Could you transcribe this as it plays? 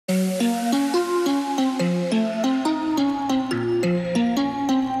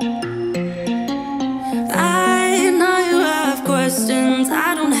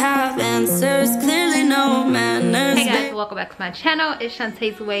back to my channel. It's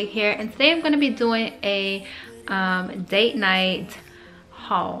Shantae's Way here, and today I'm going to be doing a date night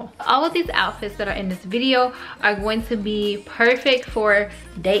haul. All of these outfits that are in this video are going to be perfect for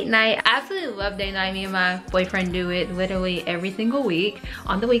date night. I absolutely love date night. Me and my boyfriend do it literally every single week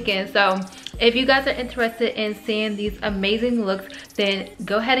on the weekend. So if you guys are interested in seeing these amazing looks, then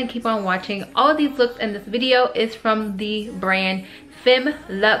go ahead and keep on watching. All of these looks in this video is from the brand Femme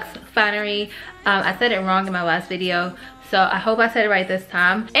Luxe Finery. I said it wrong in my last video, so I hope I said it right this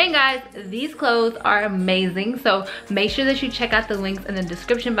time. And guys, these clothes are amazing, so make sure that you check out the links in the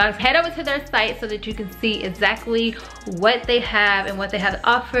description box. Head over to their site so that you can see exactly what they have and what they have to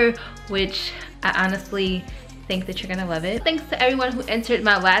offer, which I honestly think that you're gonna love it. Thanks to everyone who entered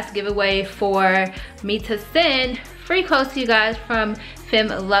my last giveaway for me to send free clothes to you guys from Femme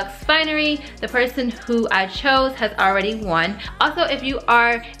Luxe Finery. The person who I chose has already won. Also, if you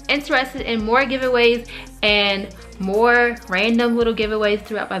are interested in more giveaways and more random little giveaways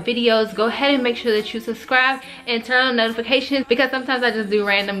throughout my videos, go ahead and make sure that you subscribe and turn on notifications, because sometimes I just do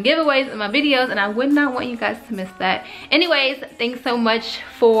random giveaways in my videos and I would not want you guys to miss that. Anyways, thanks so much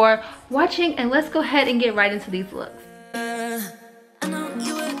for watching, and let's go ahead and get right into these looks.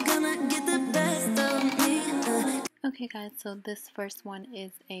 Okay guys, so this first one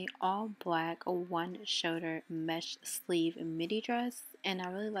is a all black one shoulder mesh sleeve midi dress, and I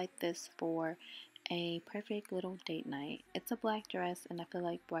really like this for a perfect little date night. It's a black dress, and I feel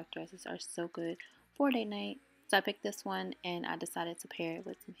like black dresses are so good for date night. So I picked this one and I decided to pair it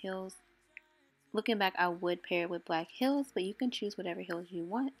with some heels. Looking back, I would pair it with black heels, but you can choose whatever heels you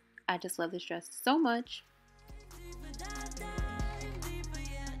want. I just love this dress so much.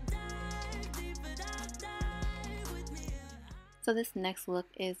 So this next look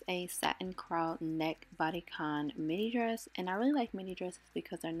is a satin crawl neck bodycon midi dress, and I really like midi dresses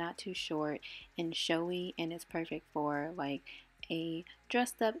because they're not too short and showy, and it's perfect for like a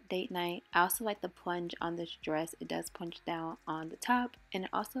dressed up date night. I also like the plunge on this dress. It does punch down on the top, and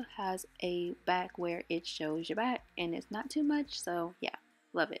it also has a back where it shows your back, and it's not too much, so yeah,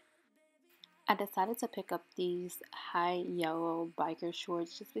 love it. I decided to pick up these high yellow biker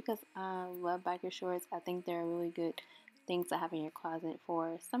shorts just because I love biker shorts. I think they're really good things to have in your closet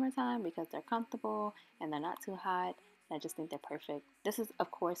for summertime because they're comfortable and they're not too hot. I just think they're perfect. This is of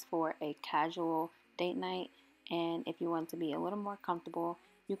course for a casual date night, and if you want to be a little more comfortable,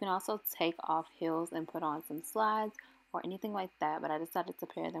 you can also take off heels and put on some slides or anything like that, but I decided to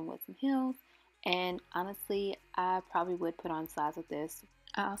pair them with some heels, and honestly I probably would put on slides with this.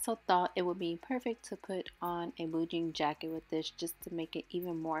 I also thought it would be perfect to put on a blue jean jacket with this just to make it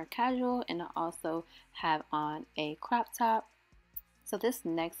even more casual, and I also have on a crop top. So this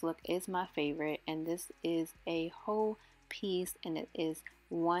next look is my favorite, and this is a whole piece, and it is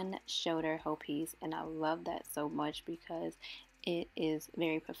one shoulder whole piece, and I love that so much because it is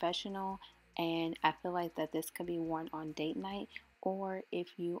very professional, and I feel like that this could be worn on date night, or if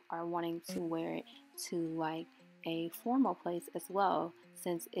you are wanting to wear it to like a formal place as well,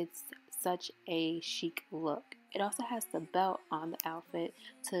 since it's such a chic look. It also has the belt on the outfit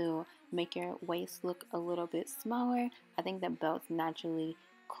to make your waist look a little bit smaller. I think the belts naturally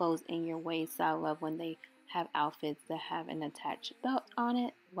close in your waist, so I love when they have outfits that have an attached belt on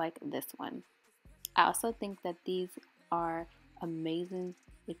it like this one. I also think that these are amazing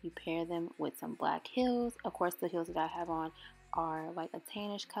if you pair them with some black heels. Of course, the heels that I have on are like a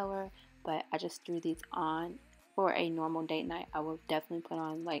tannish color, but I just threw these on for a normal date night. I will definitely put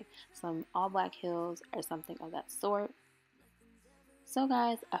on like some all black heels or something of that sort. So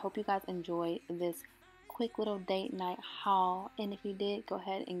guys, I hope you guys enjoyed this quick little date night haul, and if you did, go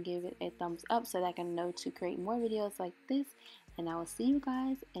ahead and give it a thumbs up so that I can know to create more videos like this, and I will see you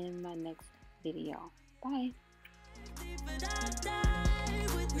guys in my next video. Bye.